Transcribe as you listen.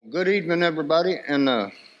Good evening, everybody,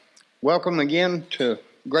 and welcome again to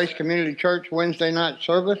Grace Community Church Wednesday night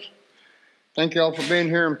service. Thank you all for being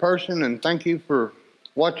here in person, and thank you for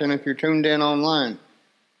watching if you're tuned in online.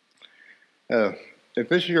 If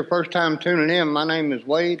this is your first time tuning in, my name is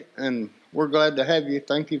Wade, and we're glad to have you.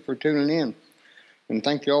 Thank you for tuning in, and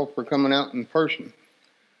thank you all for coming out in person.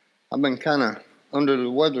 I've been kind of under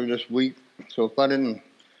the weather this week, so if I didn't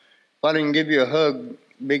give you a hug,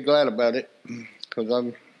 be glad about it, because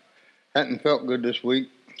I hadn't felt good this week,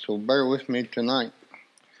 so bear with me tonight.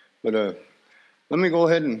 But let me go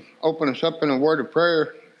ahead and open us up in a word of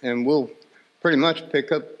prayer, and we'll pretty much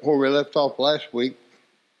pick up where we left off last week.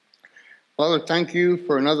 Father, thank you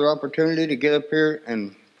for another opportunity to get up here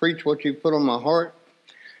and preach what you put on my heart.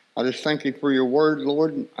 I just thank you for your word,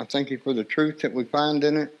 Lord. I thank you for the truth that we find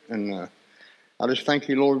in it, and I just thank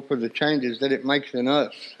you, Lord, for the changes that it makes in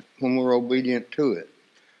us when we're obedient to it.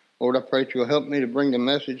 Lord, I pray that you'll help me to bring the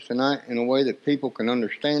message tonight in a way that people can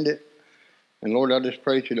understand it. And Lord, I just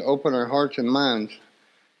pray you to open our hearts and minds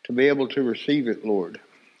to be able to receive it, Lord.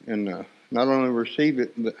 And not only receive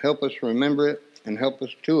it, but help us remember it and help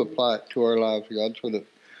us to apply it to our lives, God, so that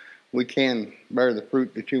we can bear the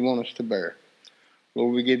fruit that you want us to bear.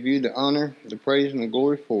 Lord, we give you the honor, the praise, and the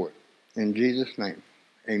glory for it. In Jesus' name,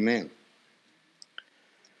 amen.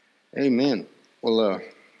 Amen. Well,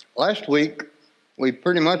 last week, we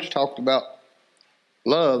pretty much talked about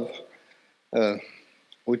love.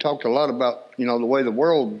 We talked a lot about, the way the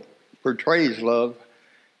world portrays love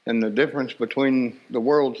and the difference between the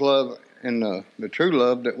world's love and the true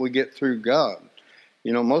love that we get through God.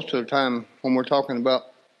 Most of the time when we're talking about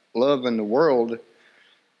love in the world,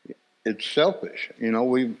 it's selfish.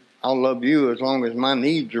 I'll love you as long as my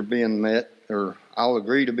needs are being met, or I'll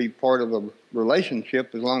agree to be part of a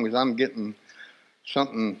relationship as long as I'm getting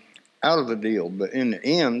something out of the deal. But in the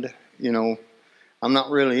end, I'm not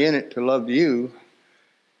really in it to love you.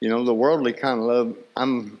 The worldly kind of love,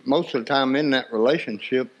 I'm most of the time in that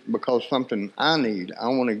relationship because something I need. I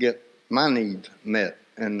want to get my needs met.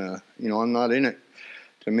 And, I'm not in it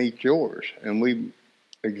to meet yours. And we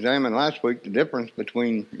examined last week the difference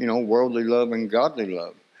between, worldly love and godly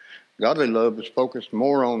love. Godly love is focused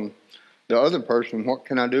more on the other person. What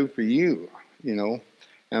can I do for you? And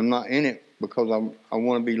I'm not in it because I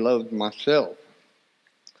want to be loved myself.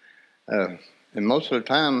 And most of the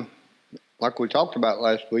time, like we talked about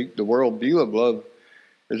last week, the world view of love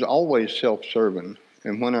is always self-serving.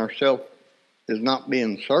 And when our self is not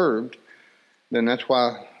being served, then that's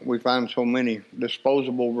why we find so many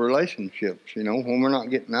disposable relationships. When we're not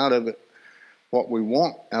getting out of it what we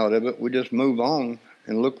want out of it, we just move on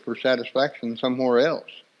and look for satisfaction somewhere else,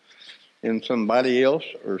 in somebody else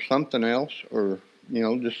or something else, or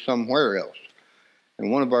just somewhere else.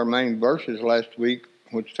 And one of our main verses last week,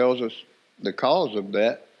 which tells us the cause of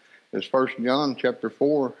that, is 1 John chapter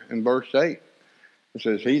 4 and verse 8. It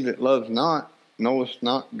says, "He that loves not knoweth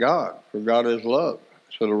not God, for God is love."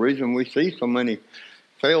 So the reason we see so many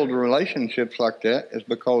failed relationships like that is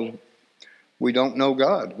because we don't know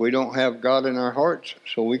God. We don't have God in our hearts,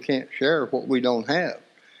 so we can't share what we don't have.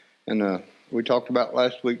 And we talked about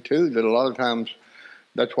last week, too, that a lot of times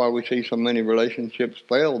that's why we see so many relationships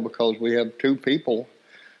fail, because we have two people,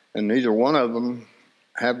 and neither one of them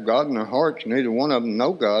have God in their hearts. Neither one of them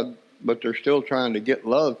know God, but they're still trying to get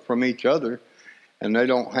love from each other, and they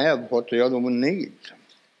don't have what the other one needs.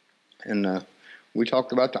 And we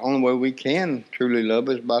talked about the only way we can truly love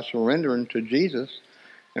is by surrendering to Jesus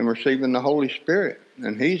and receiving the Holy Spirit.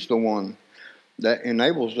 And He's the one that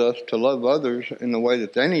enables us to love others in the way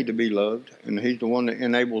that they need to be loved, and He's the one that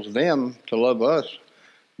enables them to love us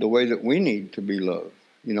the way that we need to be loved.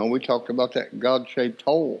 We talked about that God-shaped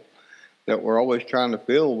hole that we're always trying to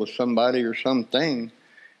fill with somebody or something,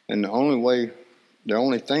 and the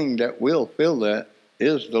only thing that will fill that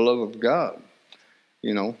is the love of God.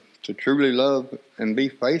 To truly love and be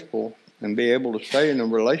faithful and be able to stay in a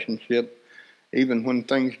relationship even when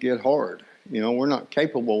things get hard. We're not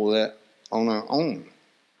capable of that on our own.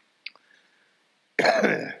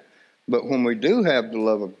 But when we do have the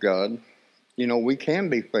love of God, we can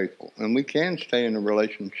be faithful and we can stay in a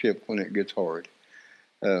relationship when it gets hard.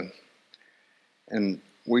 And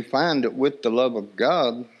we find that with the love of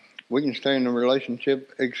God, we can stay in a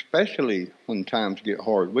relationship, especially when times get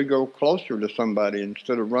hard. We go closer to somebody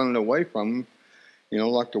instead of running away from them,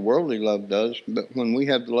 like the worldly love does. But when we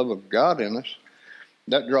have the love of God in us,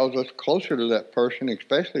 that draws us closer to that person,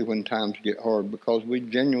 especially when times get hard, because we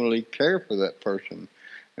genuinely care for that person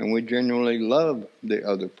and we genuinely love the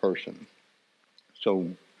other person. So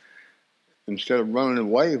instead of running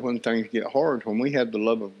away when things get hard, when we have the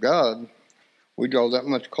love of God, we draw that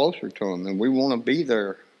much closer to them, and we want to be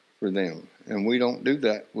there for them. And we don't do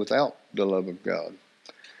that without the love of God.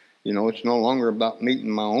 It's no longer about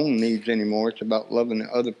meeting my own needs anymore. It's about loving the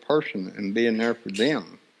other person and being there for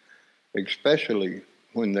them, especially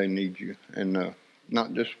when they need you, and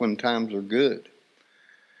not just when times are good.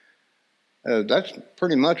 That's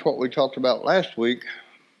pretty much what we talked about last week.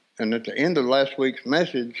 And at the end of last week's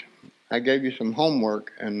message, I gave you some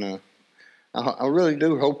homework, and I really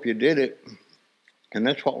do hope you did it. And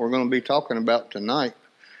that's what we're going to be talking about tonight.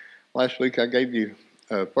 Last week I gave you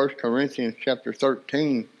 1 Corinthians chapter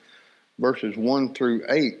 13, verses 1 through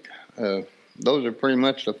 8. Those are pretty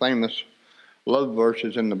much the famous love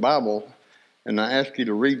verses in the Bible. And I ask you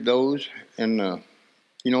to read those and,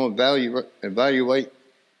 evaluate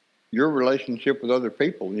your relationship with other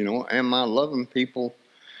people. Am I loving people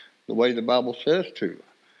the way the Bible says to?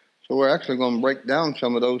 So we're actually going to break down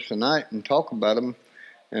some of those tonight and talk about them.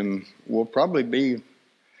 And we'll probably be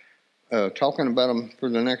talking about them for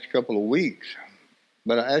the next couple of weeks.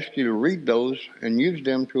 But I ask you to read those and use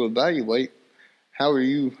them to evaluate how are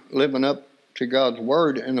you living up to God's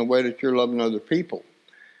word in the way that you're loving other people.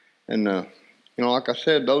 And, like I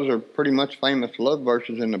said, those are pretty much famous love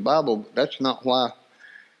verses in the Bible, but that's not why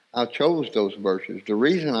I chose those verses. The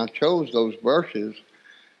reason I chose those verses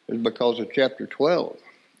is because of chapter 12.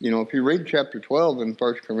 If you read chapter 12 in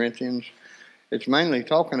 1 Corinthians, it's mainly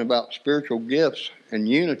talking about spiritual gifts and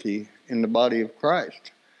unity in the body of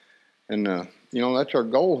Christ. And, that's our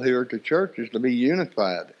goal here at the church, is to be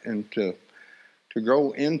unified and to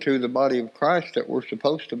grow into the body of Christ that we're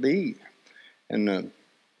supposed to be. And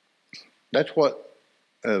that's what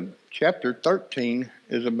chapter 13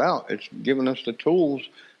 is about. It's giving us the tools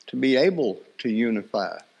to be able to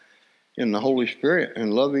unify in the Holy Spirit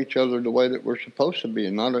and love each other the way that we're supposed to be.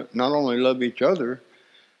 And not only love each other,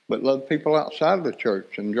 but love people outside of the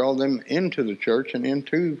church and draw them into the church and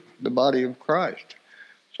into the body of Christ.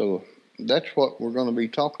 So that's what we're going to be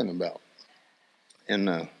talking about.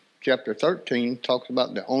 And chapter 13 talks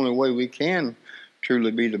about the only way we can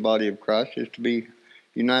truly be the body of Christ is to be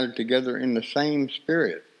united together in the same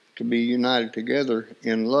spirit, to be united together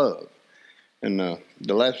in love. And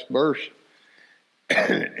the last verse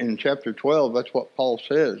in chapter 12, that's what Paul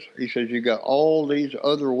says. He says, you got all these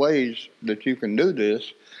other ways that you can do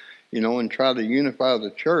this, and try to unify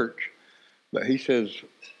the church. But he says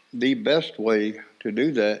the best way to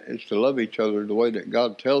do that is to love each other the way that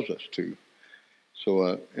God tells us to.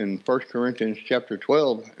 So in 1 Corinthians chapter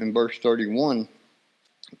 12 and verse 31,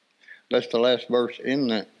 that's the last verse in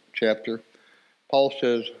that chapter, Paul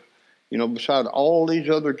says, beside all these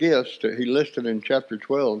other gifts that he listed in chapter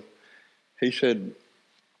 12, he said,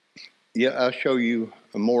 yet I show you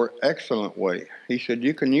a more excellent way. He said,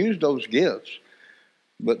 you can use those gifts,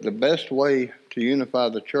 but the best way to unify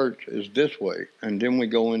the church is this way. And then we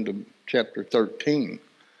go into chapter 13.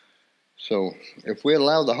 So if we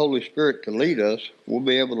allow the Holy Spirit to lead us, we'll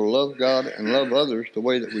be able to love God and love others the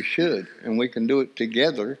way that we should. And we can do it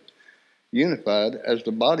together, unified, as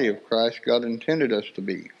the body of Christ God intended us to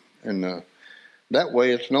be. And that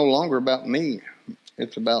way it's no longer about me.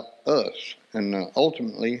 It's about us. And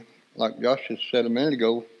ultimately, like Josh just said a minute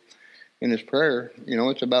ago in his prayer,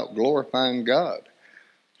 it's about glorifying God.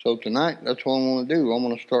 So tonight, that's what I want to do. I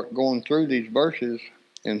want to start going through these verses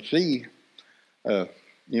and see,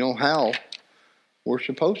 how we're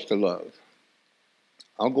supposed to love.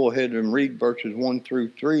 I'll go ahead and read verses 1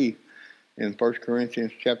 through 3 in 1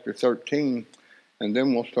 Corinthians chapter 13, and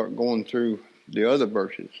then we'll start going through the other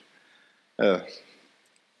verses. 1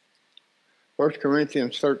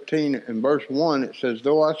 Corinthians 13 and verse 1, it says,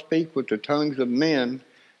 though I speak with the tongues of men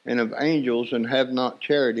and of angels and have not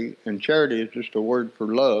charity, and charity is just a word for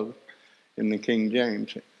love in the King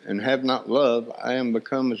James, and have not love, I am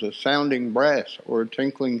become as a sounding brass or a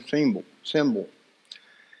tinkling cymbal.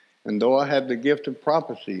 And though I have the gift of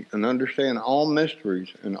prophecy and understand all mysteries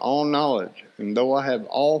and all knowledge, and though I have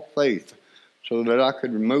all faith so that I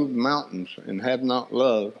could remove mountains and have not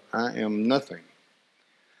love, I am nothing.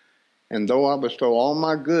 And though I bestow all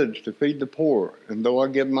my goods to feed the poor, and though I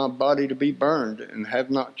give my body to be burned and have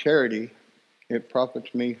not charity, it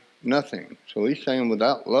profits me nothing. So he's saying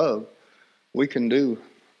without love, we can do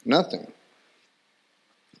nothing.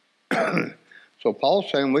 So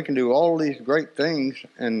Paul's saying we can do all these great things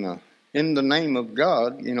and in the name of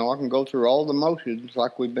God. I can go through all the motions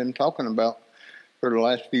like we've been talking about for the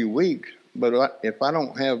last few weeks. But if I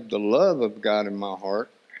don't have the love of God in my heart,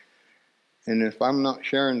 and if I'm not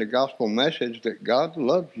sharing the gospel message that God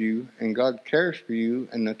loves you and God cares for you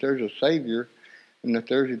and that there's a Savior and that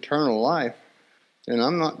there's eternal life, then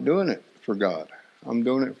I'm not doing it for God. I'm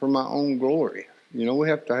doing it for my own glory. We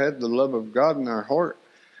have to have the love of God in our heart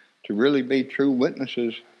to really be true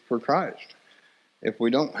witnesses for Christ. If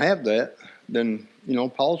we don't have that, then,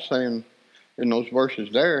 Paul's saying in those verses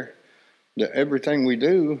there that everything we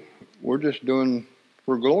do, we're just doing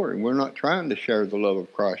for glory. We're not trying to share the love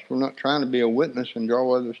of Christ. We're not trying to be a witness and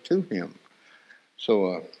draw others to Him.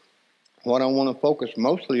 So what I want to focus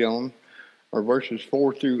mostly on are verses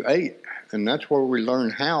 4 through 8, and that's where we learn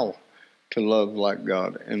how to love like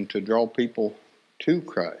God and to draw people to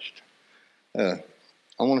Christ. I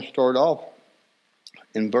want to start off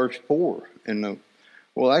in verse 4, and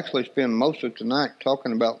we'll actually spend most of tonight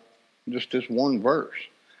talking about just this one verse.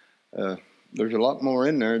 There's a lot more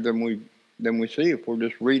in there than we see if we're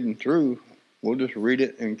just reading through. We'll just read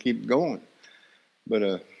it and keep going.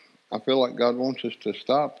 But I feel like God wants us to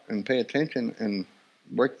stop and pay attention and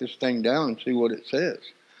break this thing down and see what it says.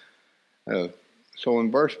 So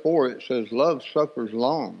in verse 4 it says, "Love suffers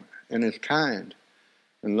long and is kind,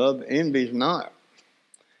 and love envies not,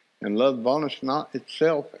 and love vaunteth not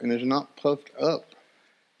itself and is not puffed up."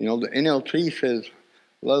 The NLT says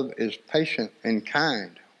love is patient and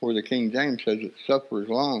kind, where the King James says it suffers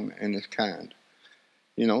long and is kind.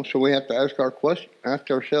 So we have to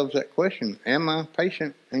ask ourselves that question: am I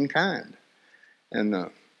patient and kind? And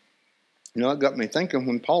it got me thinking,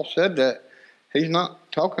 when Paul said that, he's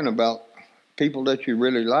not talking about people that you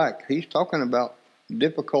really like. He's talking about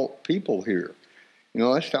difficult people here.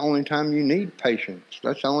 That's the only time you need patience.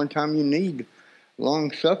 That's the only time you need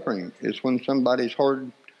long suffering, is when somebody's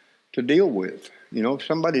hard to deal with. If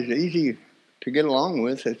somebody's easy to get along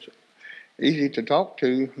with, it's easy to talk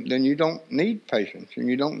to, then you don't need patience and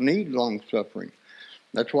you don't need long suffering.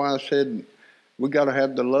 That's why I said we got to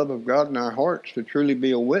have the love of God in our hearts to truly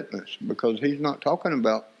be a witness, because He's not talking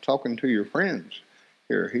about talking to your friends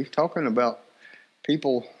here. He's talking about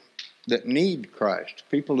people that need Christ,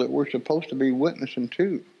 people that we're supposed to be witnessing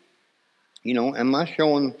to. Am I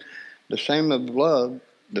showing the same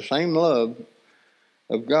love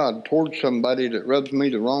of God towards somebody that rubs me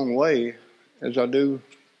the wrong way as I do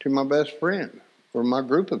to my best friend or my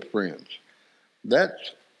group of friends?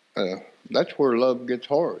 That's where love gets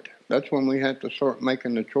hard. That's when we have to start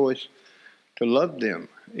making the choice to love them,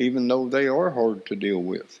 even though they are hard to deal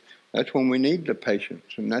with. That's when we need the patience,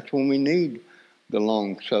 and that's when we need the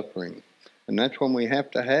long suffering, and that's when we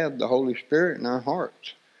have to have the Holy Spirit in our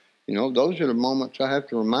hearts. Those are the moments I have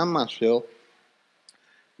to remind myself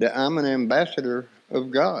that I'm an ambassador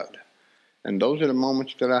of God, and those are the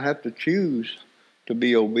moments that I have to choose to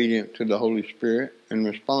be obedient to the Holy Spirit and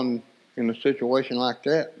respond in a situation like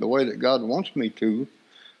that the way that God wants me to.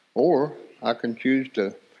 Or I can choose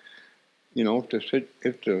to,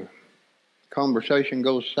 if the conversation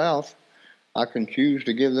goes south, I can choose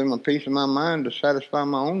to give them a piece of my mind to satisfy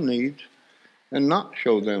my own needs and not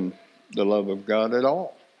show them the love of God at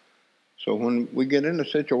all. So when we get into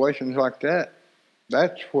situations like that,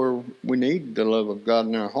 that's where we need the love of God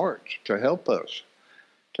in our hearts to help us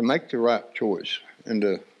to make the right choice and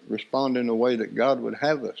to respond in the way that God would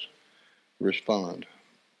have us respond.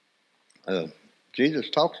 Jesus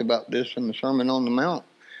talks about this in the Sermon on the Mount,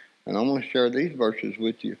 and I want to share these verses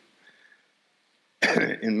with you.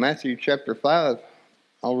 In Matthew chapter 5,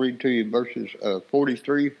 I'll read to you verses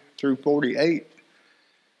 43 through 48.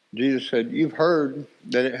 Jesus said, "You've heard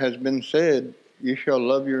that it has been said, 'You shall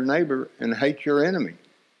love your neighbor and hate your enemy.'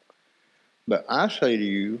 But I say to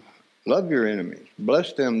you, love your enemies,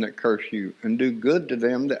 bless them that curse you, and do good to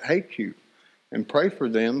them that hate you, and pray for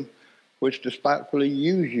them which despitefully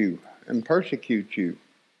use you and persecute you,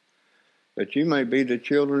 that you may be the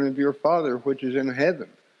children of your Father which is in heaven,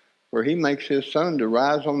 where He makes His sun to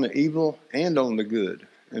rise on the evil and on the good,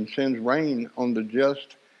 and sends rain on the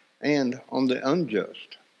just and on the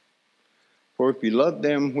unjust. For if you love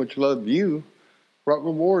them which love you, what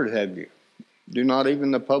reward have you? Do not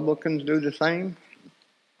even the publicans do the same?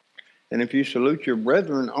 And if you salute your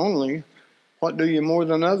brethren only, what do you more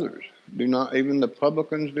than others? Do not even the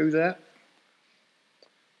publicans do that?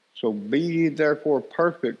 So be ye therefore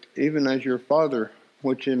perfect, even as your Father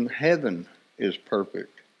which in heaven is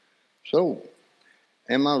perfect." So,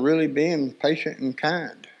 am I really being patient and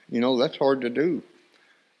kind? That's hard to do.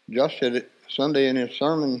 Josh said it Sunday in his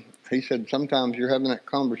sermon. He said sometimes you're having that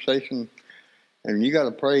conversation and you got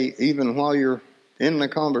to pray even while you're in the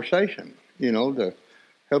conversation, to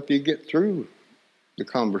help you get through the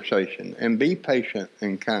conversation and be patient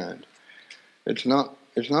and kind. It's not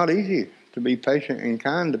easy to be patient and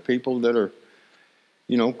kind to people that are,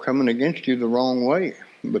 coming against you the wrong way.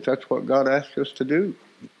 But that's what God asks us to do,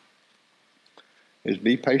 is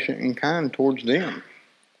be patient and kind towards them.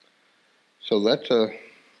 So that's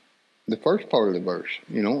the first part of the verse.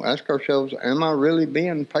 Ask ourselves, am I really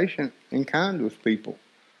being patient and kind with people?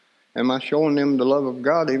 Am I showing them the love of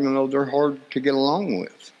God even though they're hard to get along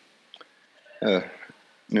with? And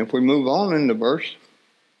if we move on in the verse,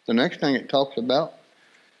 the next thing it talks about,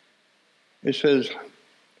 it says,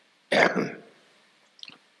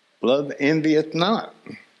 love envieth not,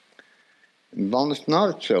 and vaunteth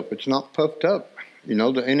not itself. It's not puffed up. The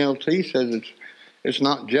NLT says it's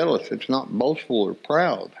not jealous. It's not boastful or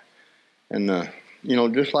proud. And,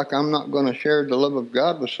 just like I'm not going to share the love of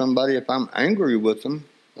God with somebody if I'm angry with them,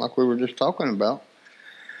 like we were just talking about.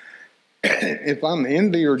 If I'm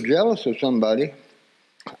envy or jealous of somebody,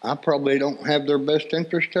 I probably don't have their best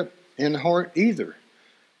interest in heart either.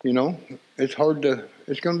 It's going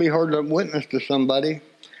to be hard to witness to somebody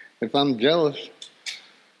if I'm jealous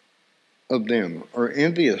of them or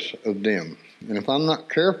envious of them. And if I'm not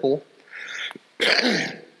careful,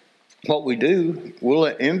 what we do, we'll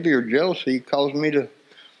let envy or jealousy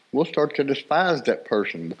we'll start to despise that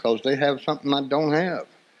person because they have something I don't have.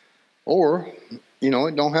 Or,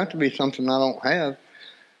 it don't have to be something I don't have.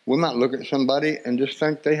 We might look at somebody and just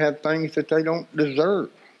think they have things that they don't deserve.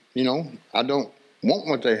 I don't want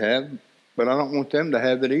what they have, but I don't want them to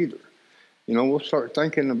have it either. We'll start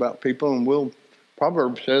thinking about people, and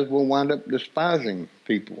Proverbs says we'll wind up despising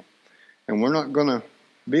people. And we're not going to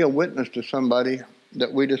be a witness to somebody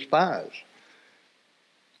that we despise.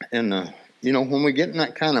 And, when we get in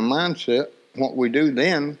that kind of mindset, what we do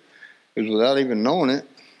then is, without even knowing it,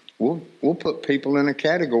 we'll put people in a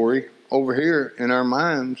category over here in our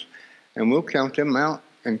minds, and we'll count them out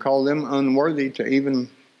and call them unworthy to even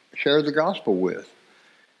share the gospel with.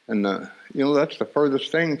 And, that's the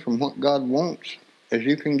furthest thing from what God wants as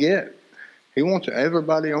you can get. He wants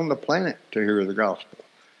everybody on the planet to hear the gospel.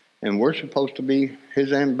 And we're supposed to be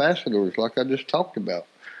his ambassadors, like I just talked about.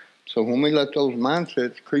 So when we let those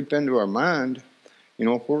mindsets creep into our mind,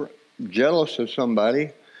 if we're jealous of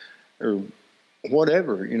somebody or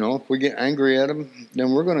whatever, if we get angry at them,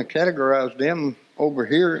 then we're going to categorize them over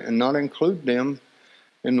here and not include them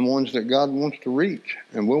in the ones that God wants to reach.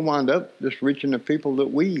 And we'll wind up just reaching the people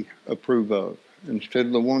that we approve of instead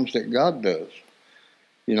of the ones that God does.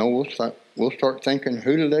 We'll start thinking,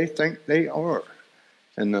 who do they think they are?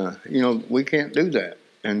 And, we can't do that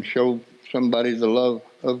and show somebody the love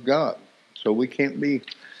of God. So we can't be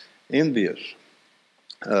envious.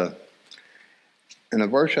 And a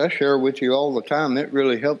verse I share with you all the time, it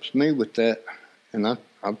really helps me with that. And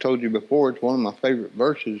I've told you before, it's one of my favorite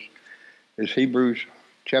verses, is Hebrews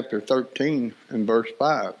chapter 13 and verse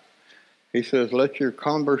 5. He says, let your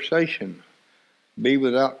conversation be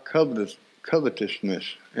without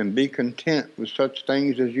covetousness, and be content with such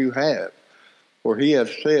things as you have. For he has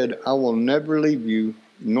said, I will never leave you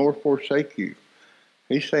nor forsake you.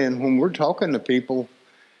 He's saying when we're talking to people,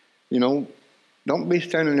 don't be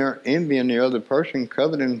standing there envying the other person,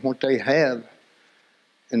 coveting what they have.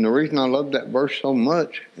 And the reason I love that verse so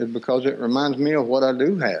much is because it reminds me of what I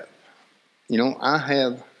do have. I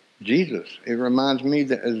have Jesus. It reminds me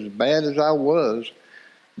that as bad as I was,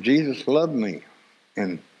 Jesus loved me.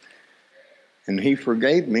 And he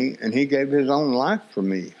forgave me, and he gave his own life for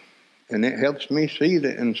me. And it helps me see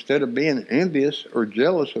that instead of being envious or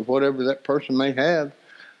jealous of whatever that person may have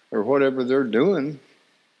or whatever they're doing,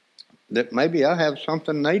 that maybe I have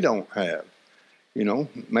something they don't have.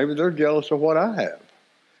 Maybe they're jealous of what I have.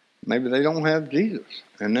 Maybe they don't have Jesus.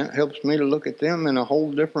 And that helps me to look at them in a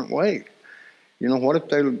whole different way. What if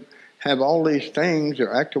they have all these things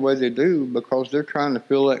or act the way they do because they're trying to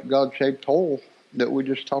fill that God-shaped hole that we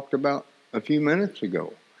just talked about a few minutes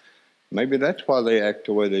ago? Maybe that's why they act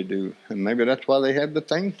the way they do. And maybe that's why they have the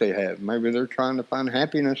things they have. Maybe they're trying to find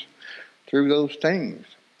happiness through those things.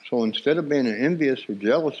 So instead of being envious or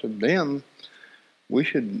jealous of them, we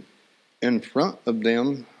should, in front of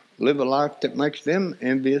them, live a life that makes them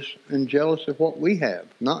envious and jealous of what we have.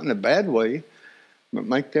 Not in a bad way, but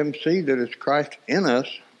make them see that it's Christ in us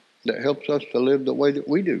that helps us to live the way that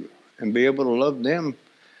we do and be able to love them,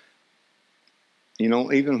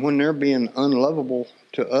 even when they're being unlovable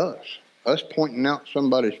to us. Us pointing out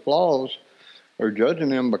somebody's flaws or judging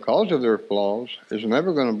them because of their flaws is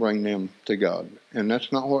never going to bring them to God. And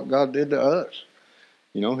that's not what God did to us.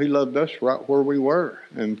 He loved us right where we were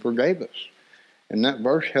and forgave us. And that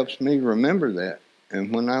verse helps me remember that.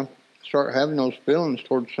 And when I start having those feelings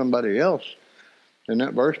towards somebody else, then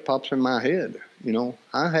that verse pops in my head.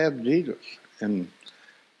 I have Jesus, and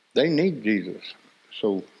they need Jesus.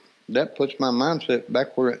 So that puts my mindset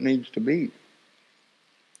back where it needs to be.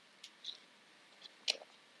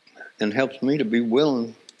 And helps me to be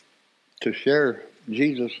willing to share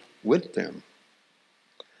Jesus with them.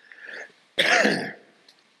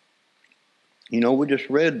 We just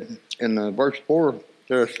read in verse 4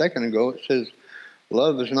 there a second ago, it says,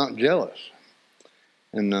 love is not jealous.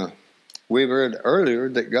 And we read earlier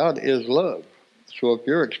that God is love. So if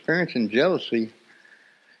you're experiencing jealousy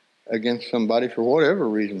against somebody for whatever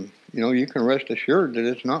reason, you can rest assured that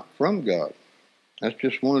it's not from God. That's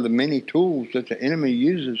just one of the many tools that the enemy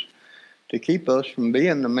uses to keep us from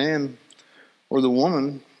being the man or the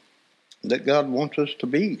woman that God wants us to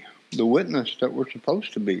be, the witness that we're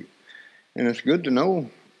supposed to be. And it's good to know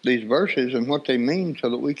these verses and what they mean so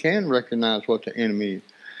that we can recognize what the enemy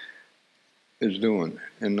is doing.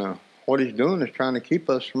 And what he's doing is trying to keep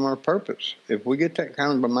us from our purpose. If we get that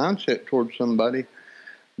kind of a mindset towards somebody,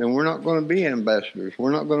 then we're not going to be ambassadors.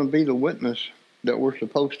 We're not going to be the witness that we're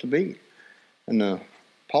supposed to be. And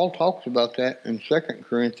Paul talks about that in 2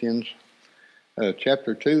 Corinthians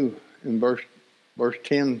chapter 2 in verse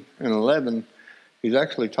 10 and 11. He's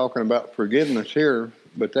actually talking about forgiveness here,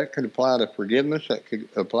 but that could apply to forgiveness, that could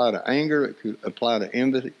apply to anger, it could apply to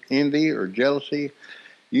envy or jealousy.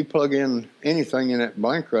 You plug in anything in that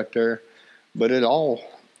blank right there, but it all,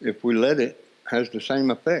 if we let it, has the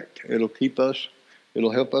same effect.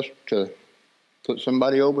 It'll help us to put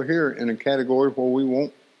somebody over here in a category where we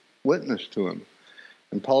won't witness to them.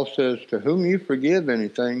 And Paul says, to whom you forgive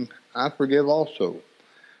anything, I forgive also.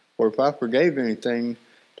 Or if I forgave anything,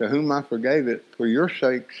 to whom I forgave it, for your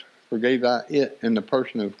sakes forgave I it in the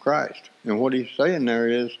person of Christ. And what he's saying there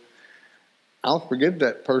is, I'll forgive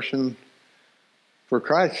that person for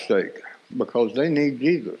Christ's sake, because they need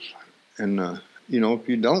Jesus. And, if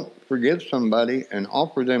you don't forgive somebody and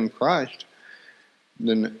offer them Christ,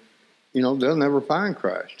 then, they'll never find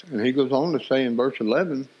Christ. And he goes on to say in verse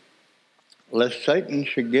 11, lest Satan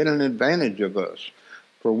should get an advantage of us,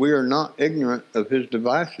 for we are not ignorant of his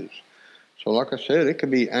devices. So like I said, it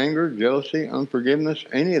could be anger, jealousy, unforgiveness,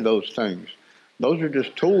 any of those things. Those are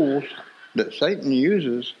just tools that Satan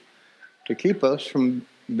uses to keep us from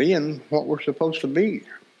being what we're supposed to be,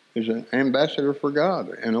 is an ambassador for God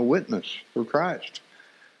and a witness for Christ.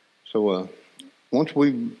 So once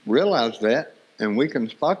we realize that and we can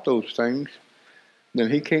spot those things, then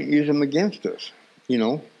he can't use them against us.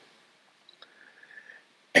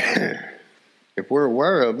 If we're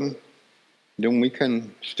aware of them, then we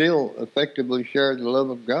can still effectively share the love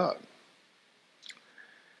of God.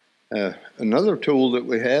 Another tool that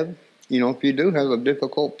we have, if you do have a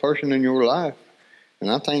difficult person in your life, and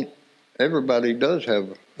I think everybody does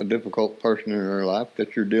have a difficult person in their life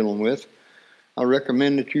that you're dealing with, I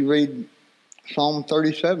recommend that you read Psalm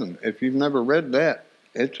 37. If you've never read that,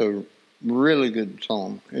 it's a really good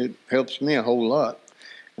psalm. It helps me a whole lot,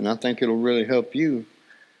 and I think it'll really help you.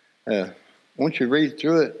 Once you read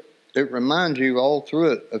through it, it reminds you all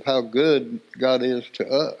through it of how good God is to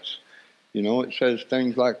us. It says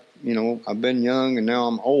things like, I've been young and now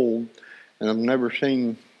I'm old, and I've never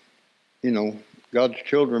seen, God's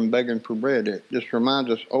children begging for bread. It just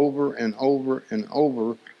reminds us over and over and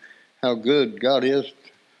over how good God is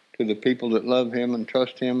to the people that love him and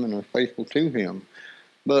trust him and are faithful to him.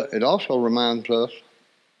 But it also reminds us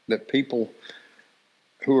that people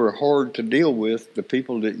who are hard to deal with, the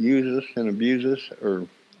people that use us and abuse us, or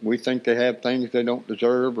we think they have things they don't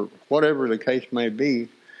deserve, or whatever the case may be,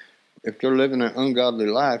 if they're living an ungodly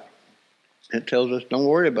life, it tells us don't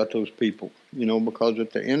worry about those people, because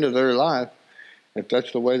at the end of their life, if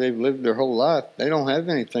that's the way they've lived their whole life, they don't have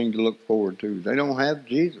anything to look forward to. They don't have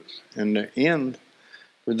Jesus. And the end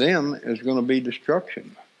for them is going to be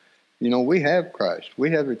destruction. We have Christ.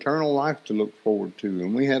 We have eternal life to look forward to,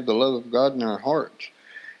 and we have the love of God in our hearts.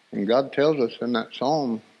 And God tells us in that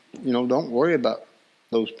psalm, don't worry about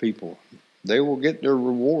those people. They will get their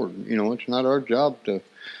reward. It's not our job to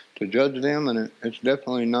judge them, and it's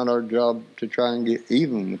definitely not our job to try and get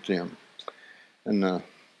even with them. And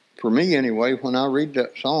for me anyway, when I read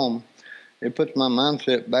that psalm, it puts my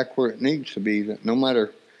mindset back where it needs to be, that no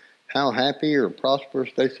matter how happy or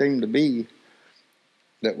prosperous they seem to be,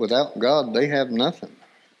 that without God they have nothing.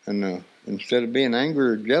 And instead of being angry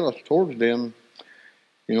or jealous towards them,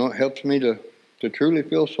 it helps me to truly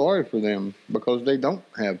feel sorry for them because they don't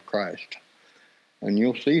have Christ. And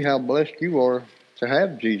you'll see how blessed you are to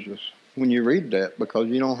have Jesus when you read that, because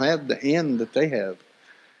you don't have the end that they have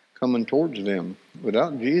coming towards them.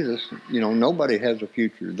 Without Jesus, nobody has a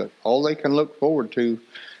future. That all they can look forward to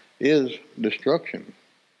is destruction.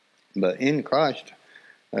 But in Christ,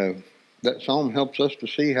 that psalm helps us to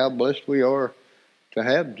see how blessed we are to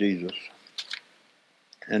have Jesus.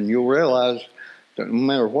 And you'll realize that no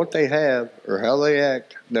matter what they have or how they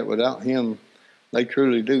act, that without him, they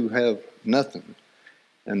truly do have nothing.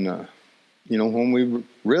 And, when we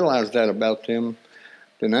realize that about them,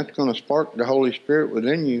 then that's going to spark the Holy Spirit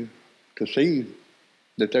within you to see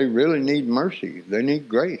that they really need mercy. They need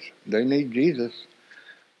grace. They need Jesus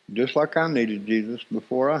just like I needed Jesus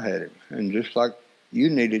before I had him, and just like you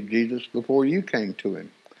needed Jesus before you came to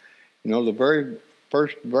him. The very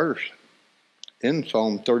first verse in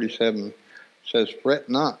Psalm 37 says, "Fret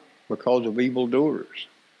not because of evildoers,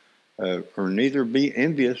 or neither be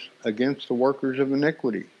envious against the workers of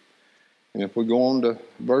iniquity." And if we go on to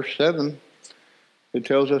verse 7, it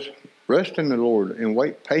tells us, "Rest in the Lord and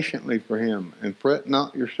wait patiently for him, and fret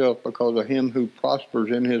not yourself because of him who prospers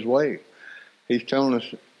in his way." He's telling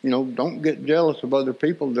us, don't get jealous of other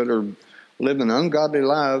people that are living ungodly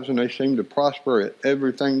lives and they seem to prosper at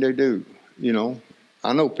everything they do.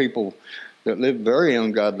 I know people that live very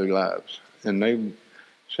ungodly lives, and they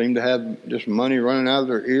seem to have just money running out of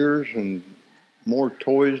their ears and more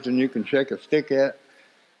toys than you can shake a stick at.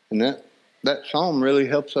 And that psalm really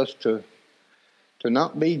helps us to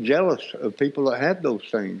not be jealous of people that have those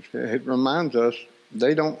things. It reminds us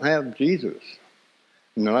they don't have Jesus.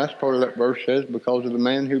 And the last part of that verse says, "Because of the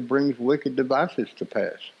man who brings wicked devices to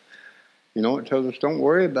pass." It tells us don't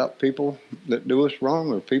worry about people that do us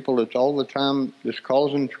wrong or people that's all the time just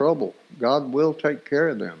causing trouble. God will take care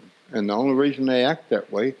of them. And the only reason they act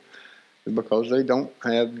that way is because they don't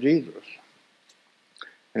have Jesus.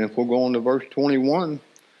 And if we'll go on to verse 21,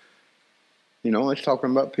 it's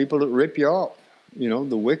talking about people that rip you off.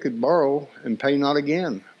 The wicked borrow and pay not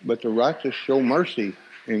again, but the righteous show mercy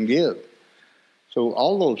and give. So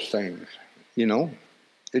all those things,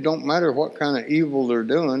 it don't matter what kind of evil they're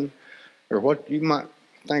doing or what you might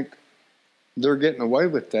think they're getting away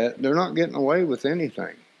with that. They're not getting away with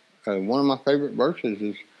anything. One of my favorite verses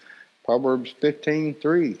is Proverbs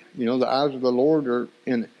 15:3. The eyes of the Lord are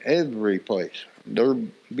in every place. They're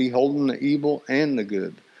beholding the evil and the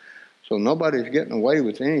good. So nobody's getting away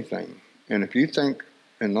with anything. And if you think,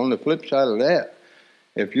 and on the flip side of that,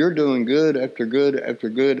 if you're doing good after good after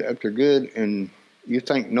good after good, and you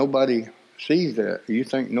think nobody sees that, you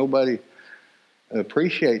think nobody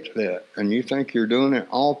appreciates that, and you think you're doing it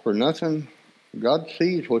all for nothing, God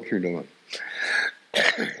sees what you're doing.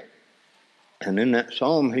 And in that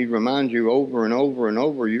psalm, he reminds you over and over and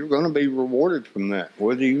over, you're going to be rewarded from that.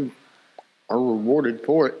 Whether you are rewarded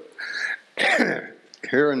for it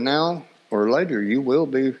here and now or later, you will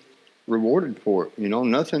be rewarded for it.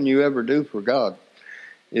 Nothing you ever do for God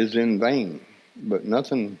is in vain, but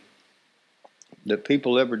nothing that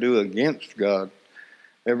people ever do against God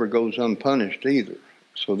ever goes unpunished either.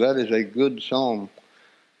 So that is a good psalm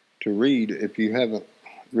to read if you haven't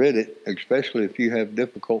read it, especially if you have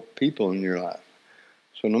difficult people in your life.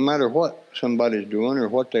 So no matter what somebody's doing or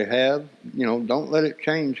what they have, don't let it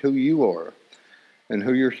change who you are and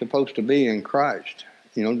who you're supposed to be in Christ.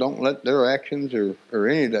 Don't let their actions or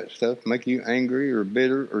any of that stuff make you angry or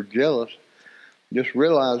bitter or jealous. Just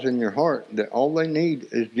realize in your heart that all they need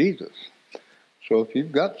is Jesus. So if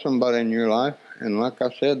you've got somebody in your life, and like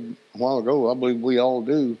I said a while ago, I believe we all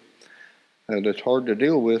do, that's hard to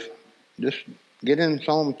deal with, just get in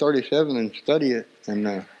Psalm 37 and study it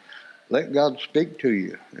and let God speak to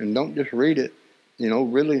you. And don't just read it,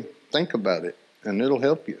 really think about it, and it'll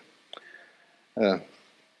help you. And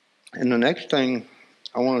the next thing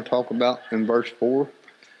I want to talk about in verse 4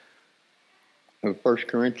 of 1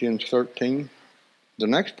 Corinthians 13, the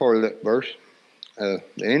next part of that verse, the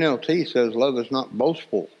NLT says, "Love is not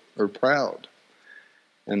boastful or proud."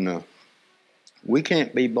 And we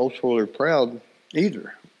can't be boastful or proud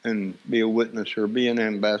either and be a witness or be an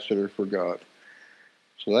ambassador for God.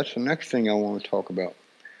 So that's the next thing I want to talk about.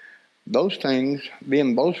 Those things,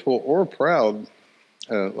 being boastful or proud,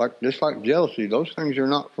 just like jealousy, those things are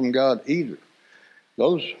not from God either.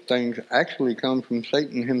 Those things actually come from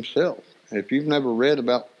Satan himself. If you've never read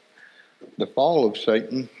about the fall of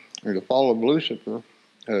Satan or the fall of Lucifer,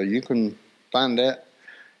 you can find that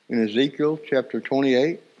in Ezekiel chapter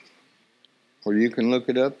 28, or you can look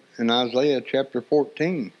it up in Isaiah chapter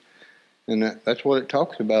 14. And that's what it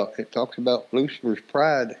talks about. It talks about Lucifer's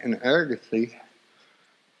pride and arrogancy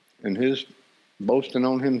and his boasting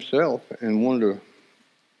on himself and wanting to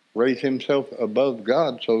raise himself above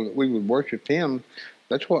God so that we would worship him.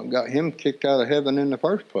 That's what got him kicked out of heaven in the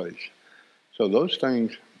first place. So those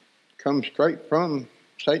things come straight from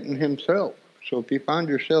Satan himself. So if you find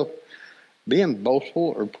yourself being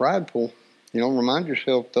boastful or prideful, remind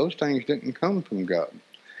yourself those things didn't come from God.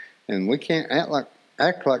 And we can't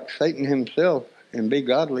act like Satan himself and be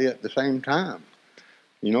godly at the same time.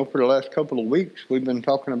 For the last couple of weeks, we've been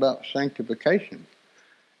talking about sanctification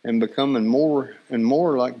and becoming more and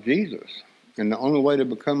more like Jesus. And the only way to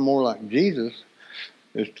become more like Jesus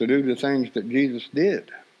is to do the things that Jesus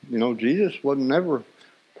did. Jesus wasn't ever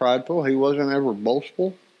prideful. He wasn't ever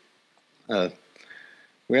boastful.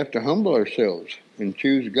 We have to humble ourselves and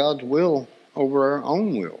choose God's will over our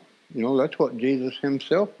own will. That's what Jesus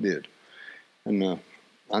himself did. And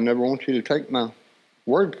I never want you to take my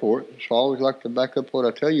word for it, so I always like to back up what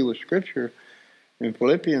I tell you with Scripture. In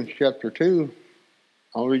Philippians chapter 2,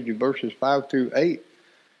 I'll read you verses 5 through 8.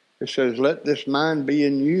 It says, "Let this mind be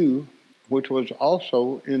in you, which was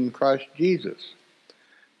also in Christ Jesus,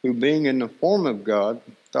 who being in the form of God,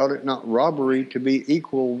 thought it not robbery to be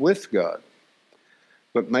equal with God,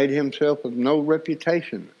 but made himself of no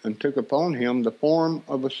reputation, and took upon him the form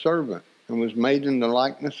of a servant, and was made in the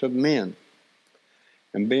likeness of men.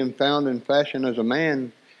 And being found in fashion as a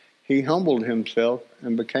man, he humbled himself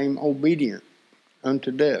and became obedient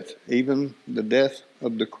unto death, even the death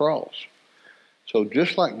of the cross." So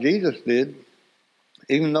just like Jesus did,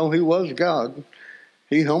 even though he was God,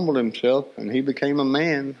 he humbled himself and he became a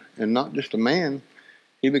man, and not just a man,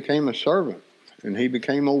 he became a servant, and he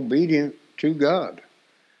became obedient to God.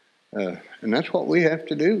 And that's what we have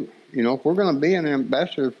to do. If we're going to be an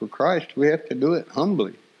ambassador for Christ, we have to do it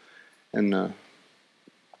humbly. And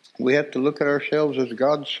we have to look at ourselves as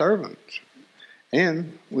God's servants.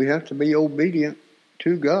 And we have to be obedient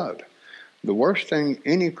to God. The worst thing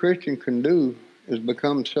any Christian can do is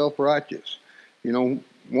become self-righteous.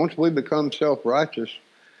 Once we become self-righteous,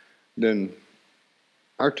 then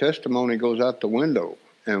our testimony goes out the window,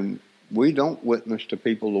 and we don't witness to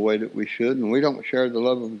people the way that we should, and we don't share the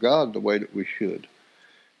love of God the way that we should.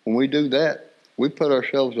 When we do that, we put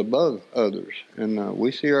ourselves above others, and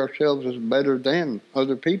we see ourselves as better than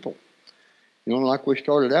other people. Like we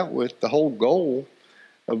started out with, the whole goal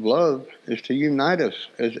of love is to unite us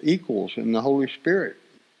as equals in the Holy Spirit,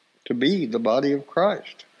 to be the body of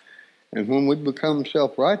Christ. And when we become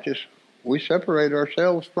self-righteous, we separate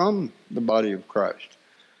ourselves from the body of Christ.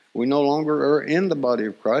 We no longer are in the body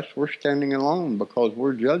of Christ. We're standing alone because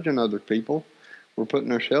we're judging other people. We're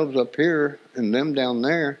putting ourselves up here and them down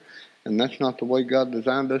there, and that's not the way God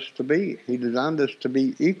designed us to be. He designed us to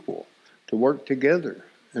be equal, to work together,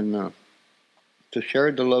 and to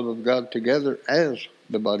share the love of God together as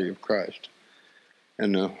the body of Christ.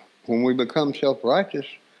 And when we become self-righteous,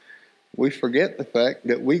 we forget the fact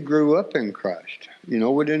that we grew up in Christ.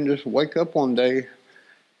 We didn't just wake up one day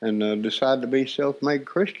and decide to be self-made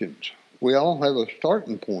Christians. We all have a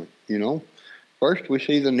starting point. First we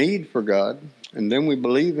see the need for God, and then we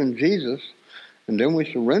believe in Jesus, and then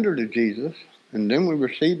we surrender to Jesus, and then we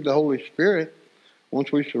receive the Holy Spirit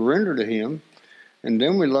once we surrender to him, and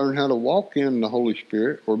then we learn how to walk in the Holy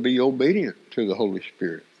Spirit or be obedient to the Holy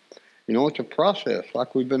Spirit. It's a process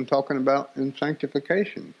like we've been talking about in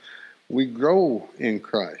sanctification. We grow in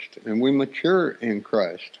Christ, and we mature in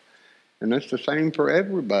Christ. And that's the same for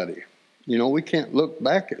everybody. We can't look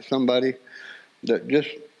back at somebody that just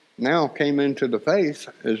now came into the faith,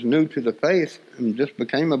 is new to the faith, and just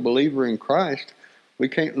became a believer in Christ. We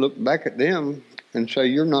can't look back at them and say,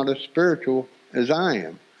 "You're not as spiritual as I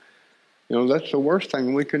am." That's the worst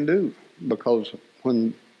thing we can do, because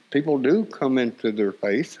when people do come into their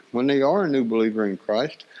faith, when they are a new believer in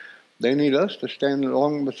Christ, they need us to stand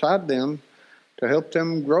along beside them to help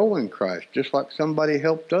them grow in Christ, just like somebody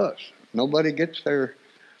helped us. Nobody gets there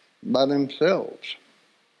by themselves.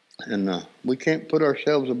 And we can't put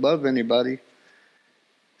ourselves above anybody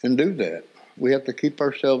and do that. We have to keep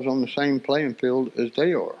ourselves on the same playing field as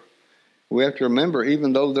they are. We have to remember,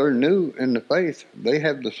 even though they're new in the faith, they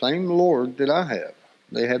have the same Lord that I have.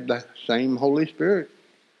 They have the same Holy Spirit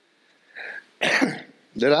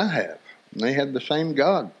that I have. And they have the same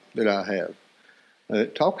God that I have.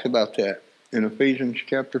 It talks about that in Ephesians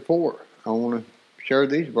chapter 4. I want to share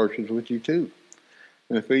these verses with you too.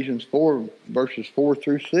 In Ephesians 4, verses 4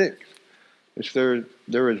 through 6, it's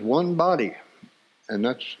there is one body, and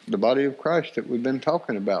that's the body of Christ that we've been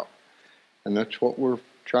talking about. And that's what we're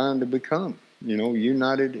trying to become,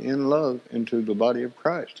 united in love into the body of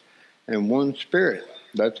Christ. And one Spirit,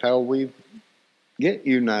 that's how we get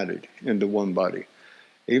united into one body.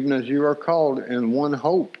 Even as you are called in one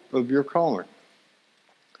hope of your calling.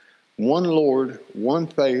 One Lord, one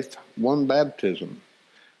faith, one baptism,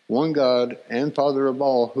 one God and Father of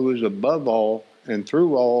all, who is above all and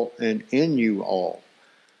through all and in you all.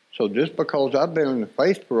 So just because I've been in the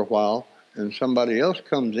faith for a while and somebody else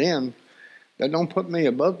comes in, that don't put me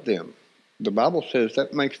above them. The Bible says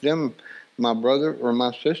that makes them my brother or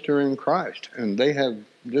my sister in Christ, and they have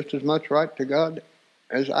just as much right to God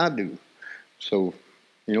as I do. So,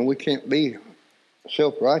 we can't be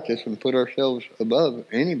self-righteous and put ourselves above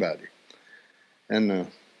anybody. And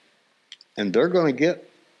they're going to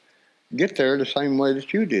get there the same way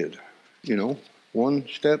that you did, one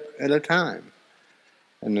step at a time.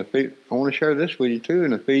 And I want to share this with you too.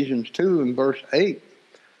 In Ephesians 2 and verse 8,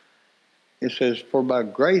 it says, "For by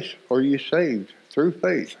grace are you saved through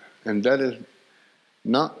faith, and that is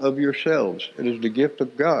not of yourselves. It is the gift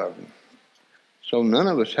of God." So none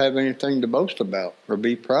of us have anything to boast about or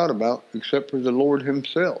be proud about except for the Lord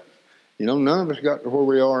himself. None of us got to where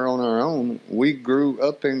we are on our own. We grew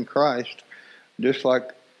up in Christ just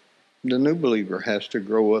like the new believer has to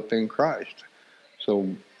grow up in Christ.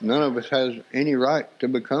 So none of us has any right to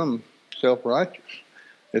become self-righteous.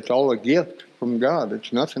 It's all a gift from God.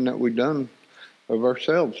 It's nothing that we've done of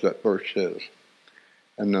ourselves, that verse says.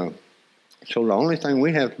 And so the only thing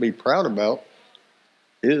we have to be proud about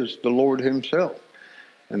is the Lord himself.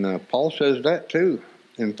 And Paul says that too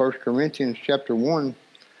in 1 Corinthians chapter 1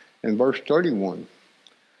 and verse 31.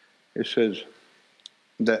 It says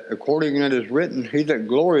that according as it is written, "He that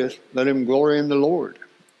glorieth, let him glory in the Lord."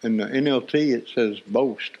 In the NLT it says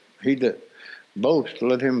boast. He that boasts,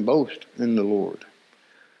 let him boast in the Lord.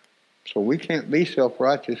 So we can't be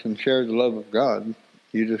self-righteous and share the love of God.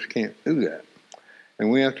 You just can't do that.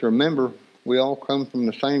 And we have to remember we all come from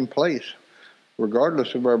the same place,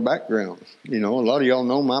 regardless of our background. A lot of y'all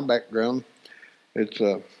know my background. It's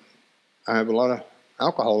I have a lot of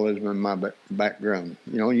alcoholism in my background.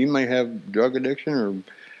 You may have drug addiction or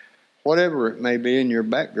whatever it may be in your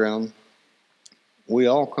background. We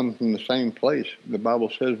all come from the same place. The Bible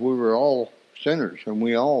says we were all sinners, and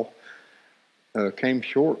we all came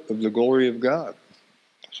short of the glory of God.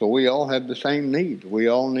 So we all have the same need. We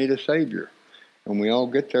all need a Savior, and we all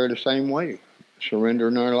get there the same way,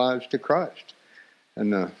 surrendering our lives to Christ.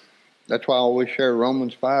 And that's why I always share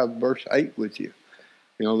Romans 5, verse 8 with you.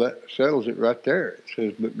 That settles it right there. It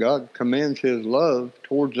says, "But God commends his love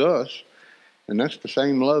towards us," and that's the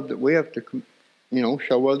same love that we have to,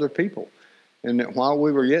 show other people. And that while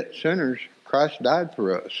we were yet sinners, Christ died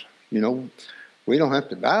for us. We don't have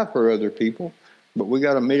to die for other people, but we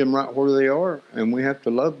got to meet them right where they are, and we have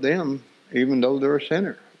to love them even though they're a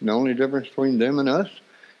sinner. The only difference between them and us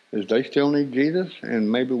is they still need Jesus,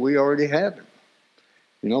 and maybe we already have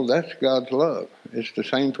him. That's God's love. It's the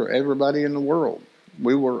same for everybody in the world.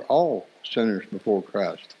 We were all sinners before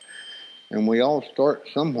Christ, and we all start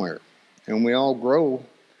somewhere, and we all grow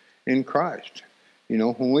in Christ.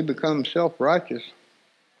 When we become self-righteous,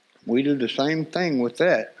 we do the same thing with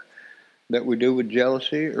that we do with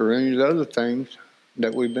jealousy or any of the other things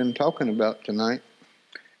that we've been talking about tonight.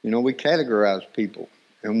 We categorize people,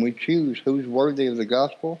 and we choose who's worthy of the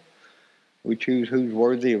gospel. We choose who's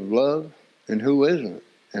worthy of love and who isn't.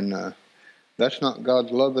 And that's not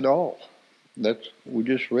God's love at all. We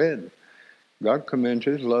just read. God commends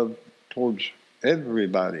his love towards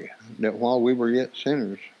everybody, that while we were yet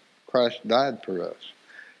sinners, Christ died for us.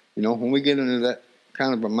 When we get into that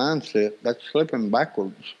kind of a mindset, that's slipping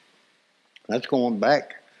backwards. That's going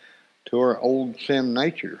back to our old sin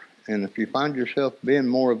nature. And if you find yourself being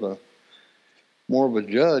more of a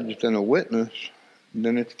judge than a witness,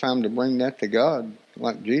 then it's time to bring that to God,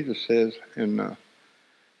 like Jesus says, and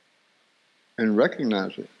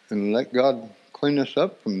recognize it and let God clean us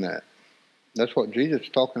up from that. That's what Jesus is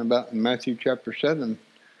talking about in Matthew chapter 7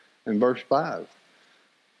 and verse 5.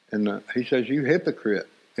 And he says, "You hypocrite."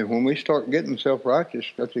 And when we start getting self-righteous,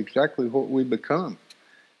 that's exactly what we become.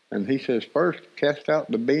 And he says, first, cast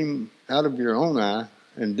out the beam out of your own eye,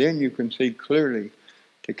 and then you can see clearly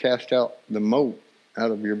to cast out the mote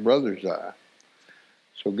out of your brother's eye.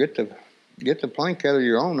 So get the plank out of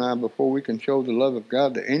your own eye before we can show the love of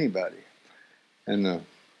God to anybody. And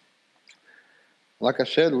like I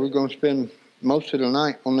said, we're going to spend most of the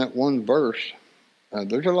night on that one verse.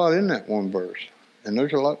 There's a lot in that one verse. And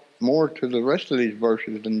there's a lot more to the rest of these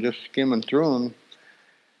verses than just skimming through them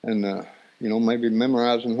and, maybe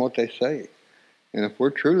memorizing what they say. And if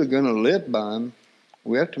we're truly going to live by them,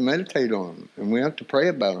 we have to meditate on them, and we have to pray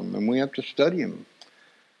about them, and we have to study them.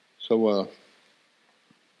 So,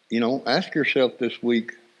 ask yourself this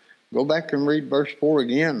week, go back and read verse 4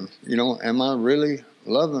 again. Am I really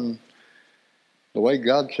loving the way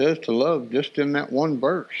God says to love just in that one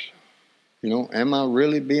verse? Am I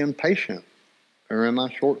really being patient? Or am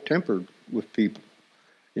I short-tempered with people?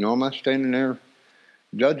 Am I standing there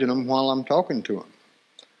judging them while I'm talking to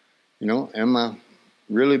them? Am I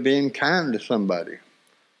really being kind to somebody?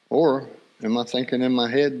 Or am I thinking in my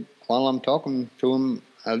head while I'm talking to them,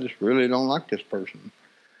 I just really don't like this person?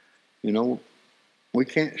 We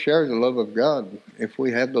can't share the love of God if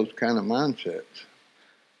we have those kind of mindsets.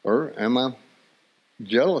 Or am I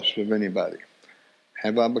jealous of anybody?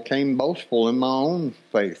 Have I become boastful in my own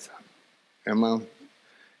faith? Am I,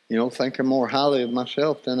 thinking more highly of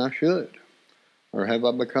myself than I should? Or have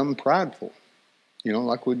I become prideful?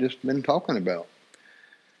 Like we've just been talking about.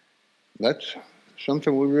 That's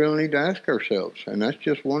something we really need to ask ourselves, and that's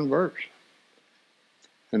just one verse.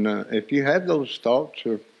 And if you have those thoughts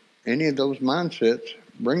or any of those mindsets,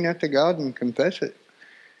 bring that to God and confess it.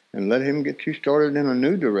 And let him get you started in a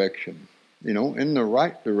new direction, in the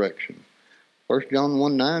right direction. 1 John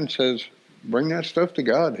 1:9 says, bring that stuff to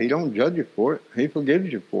God. He don't judge you for it. He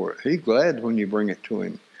forgives you for it. He's glad when you bring it to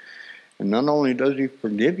him. And not only does he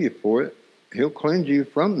forgive you for it, he'll cleanse you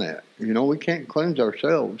from that. We can't cleanse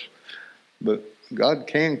ourselves, but God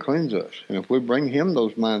can cleanse us. And if we bring him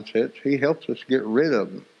those mindsets, he helps us get rid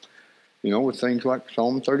of them, with things like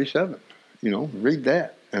Psalm 37. Read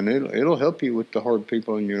that, and it'll help you with the hard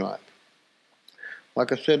people in your life.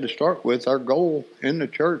 Like I said to start with, our goal in the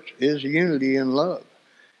church is unity and love,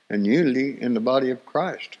 and unity in the body of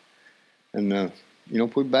Christ. And,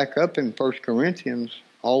 if we back up in 1 Corinthians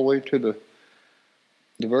all the way to the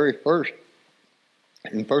very first,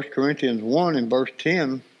 in 1 Corinthians 1 in verse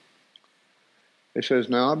 10, it says,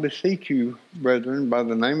 now I beseech you, brethren, by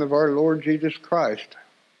the name of our Lord Jesus Christ,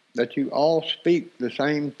 that you all speak the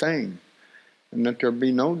same thing, and that there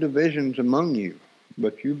be no divisions among you,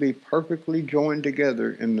 but you be perfectly joined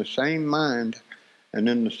together in the same mind and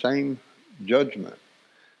in the same judgment.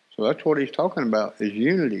 So that's what he's talking about, is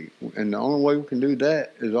unity. And the only way we can do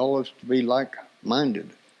that is all of us to be like-minded.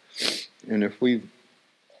 And if we,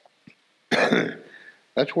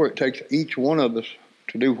 that's where it takes each one of us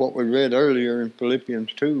to do what we read earlier in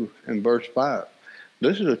Philippians 2 and verse 5.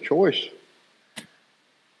 This is a choice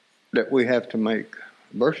that we have to make.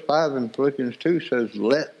 Verse 5 in Philippians 2 says,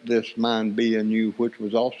 let this mind be in you, which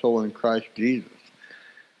was also in Christ Jesus.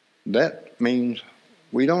 That means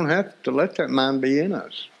we don't have to let that mind be in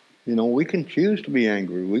us. We can choose to be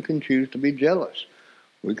angry. We can choose to be jealous.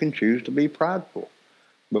 We can choose to be prideful.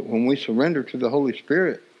 But when we surrender to the Holy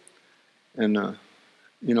Spirit and, and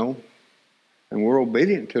we're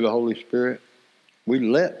obedient to the Holy Spirit, we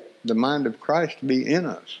let the mind of Christ be in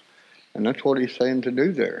us. And that's what he's saying to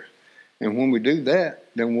do there. And when we do that,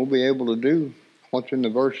 then we'll be able to do what's in the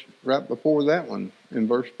verse right before that one, in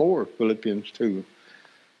verse 4 of Philippians 2.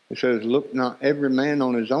 It says, look not every man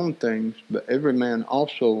on his own things, but every man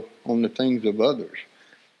also on the things of others.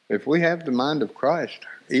 If we have the mind of Christ,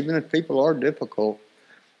 even if people are difficult,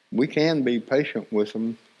 we can be patient with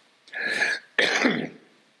them.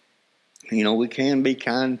 We can be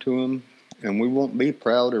kind to them, and we won't be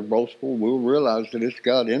proud or boastful. We'll realize that it's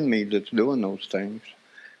God in me that's doing those things.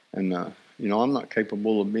 And, I'm not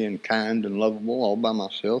capable of being kind and lovable all by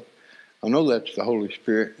myself. I know that's the Holy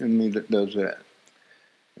Spirit in me that does that.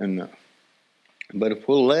 And but if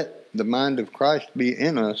we'll let the mind of Christ be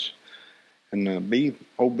in us and be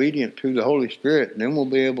obedient to the Holy Spirit, then we'll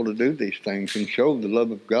be able to do these things and show the love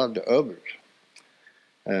of God to others.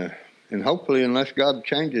 And hopefully, unless God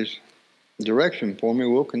changes direction for me,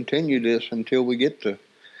 we'll continue this until we get to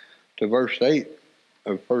verse 8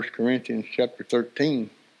 of 1 Corinthians chapter 13,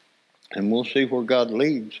 and we'll see where God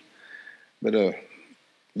leads. But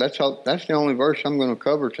that's the only verse I'm going to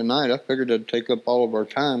cover tonight. I figured I'd take up all of our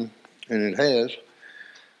time, and it has.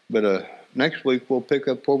 But next week we'll pick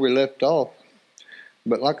up where we left off.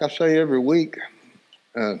 But like I say every week,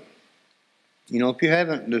 if you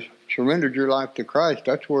haven't surrendered your life to Christ,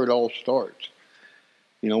 that's where it all starts.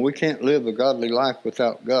 We can't live a godly life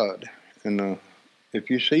without God. And if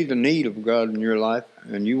you see the need of God in your life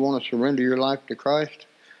and you want to surrender your life to Christ,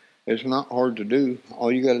 it's not hard to do.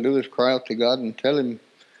 All you got to do is cry out to God and tell him,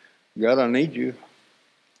 God, I need you.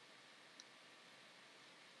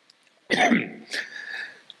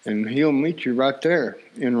 And he'll meet you right there.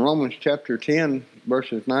 In Romans chapter 10,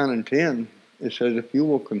 verses 9 and 10, it says, if you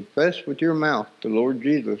will confess with your mouth the Lord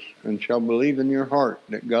Jesus and shall believe in your heart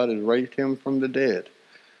that God has raised him from the dead.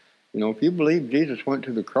 If you believe Jesus went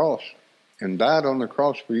to the cross and died on the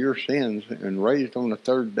cross for your sins and raised on the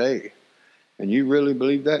third day, and you really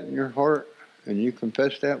believe that in your heart, and you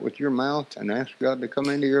confess that with your mouth and ask God to come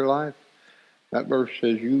into your life, that verse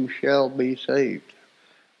says you shall be saved.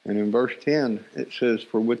 And in verse 10, it says,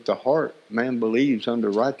 for with the heart man believes unto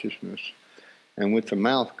righteousness, and with the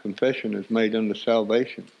mouth confession is made unto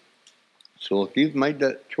salvation. So if you've made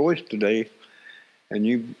that choice today, and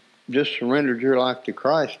you've just surrendered your life to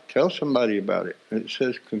Christ, tell somebody about it. And it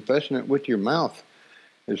says confessing it with your mouth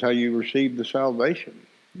is how you receive the salvation.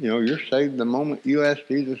 You're saved the moment you ask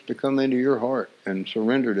Jesus to come into your heart and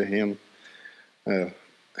surrender to him.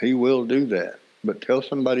 He will do that. But tell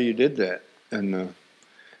somebody you did that and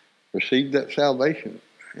receive that salvation.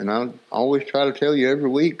 And I always try to tell you every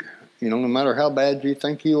week, no matter how bad you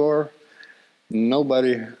think you are,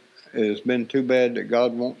 nobody has been too bad that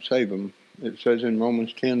God won't save them. It says in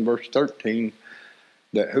Romans 10, verse 13,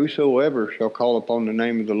 that whosoever shall call upon the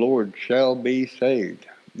name of the Lord shall be saved.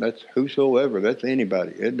 That's whosoever. That's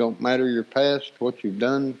anybody. It don't matter your past, what you've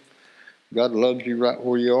done. God loves you right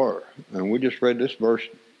where you are. And we just read this verse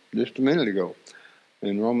just a minute ago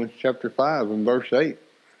in Romans chapter 5 and verse 8. It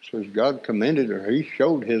says, God commended, or he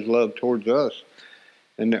showed his love towards us,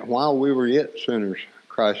 and that while we were yet sinners,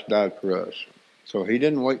 Christ died for us. So he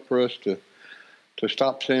didn't wait for us to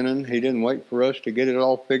stop sinning. He didn't wait for us to get it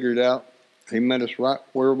all figured out. He met us right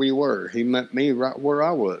where we were. He met me right where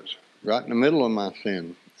I was, right in the middle of my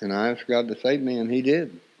sin. And I asked God to save me, and he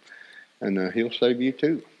did. And he'll save you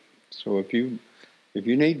too. So if you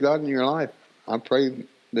need God in your life, I pray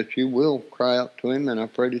that you will cry out to him, and I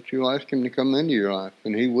pray that you'll ask him to come into your life,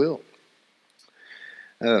 and he will.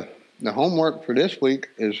 The homework for this week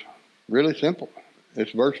is really simple.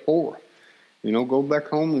 It's verse 4. Go back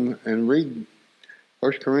home and read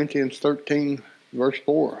 1 Corinthians 13, verse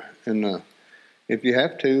 4. And if you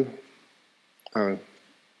have to,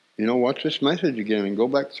 watch this message again and go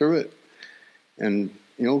back through it. And,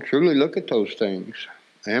 truly look at those things.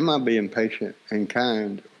 Am I being patient and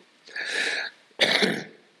kind?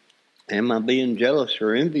 Am I being jealous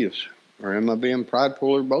or envious? Or am I being prideful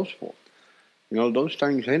or boastful? Those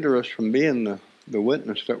things hinder us from being the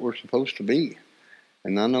witness that we're supposed to be.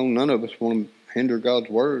 And I know none of us want to hinder God's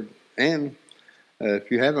word. And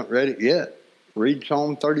if you haven't read it yet, read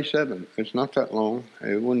Psalm 37. It's not that long.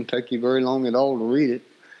 It wouldn't take you very long at all to read it.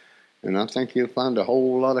 And I think you'll find a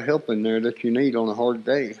whole lot of help in there that you need on a hard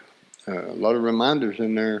day. A lot of reminders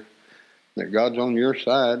in there that God's on your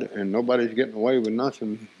side and nobody's getting away with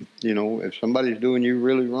nothing. If somebody's doing you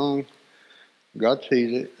really wrong, God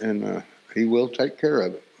sees it, and he will take care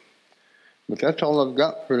of it. But that's all I've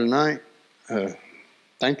got for tonight.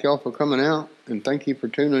 Thank y'all for coming out, and thank you for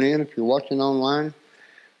tuning in. If you're watching online,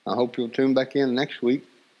 I hope you'll tune back in next week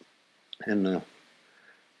and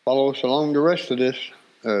follow us along the rest of this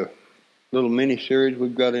little mini-series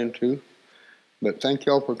we've got into. But thank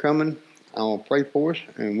y'all for coming. I'll pray for us,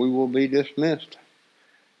 and we will be dismissed.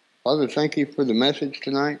 Father, thank you for the message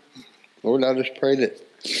tonight. Lord, I just pray that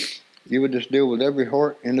you would just deal with every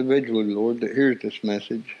heart individually, Lord, that hears this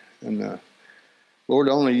message. And Lord,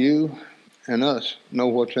 only you and us know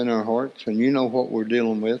what's in our hearts, and you know what we're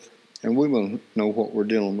dealing with, and we will know what we're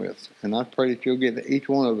dealing with. And I pray that you'll give each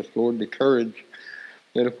one of us, Lord, the courage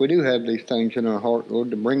that if we do have these things in our heart, Lord,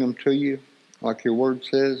 to bring them to you, like your word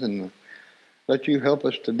says, and let you help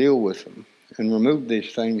us to deal with them and remove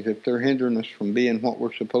these things if they're hindering us from being what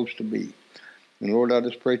we're supposed to be. And Lord, I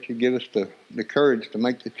just pray that you give us the courage to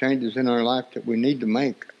make the changes in our life that we need to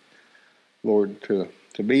make, Lord, to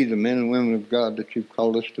be the men and women of God that you've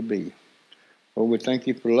called us to be. Lord, we thank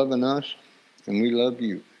you for loving us, and we love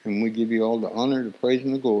you, and we give you all the honor, the praise,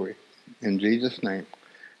 and the glory. In Jesus' name,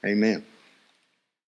 amen.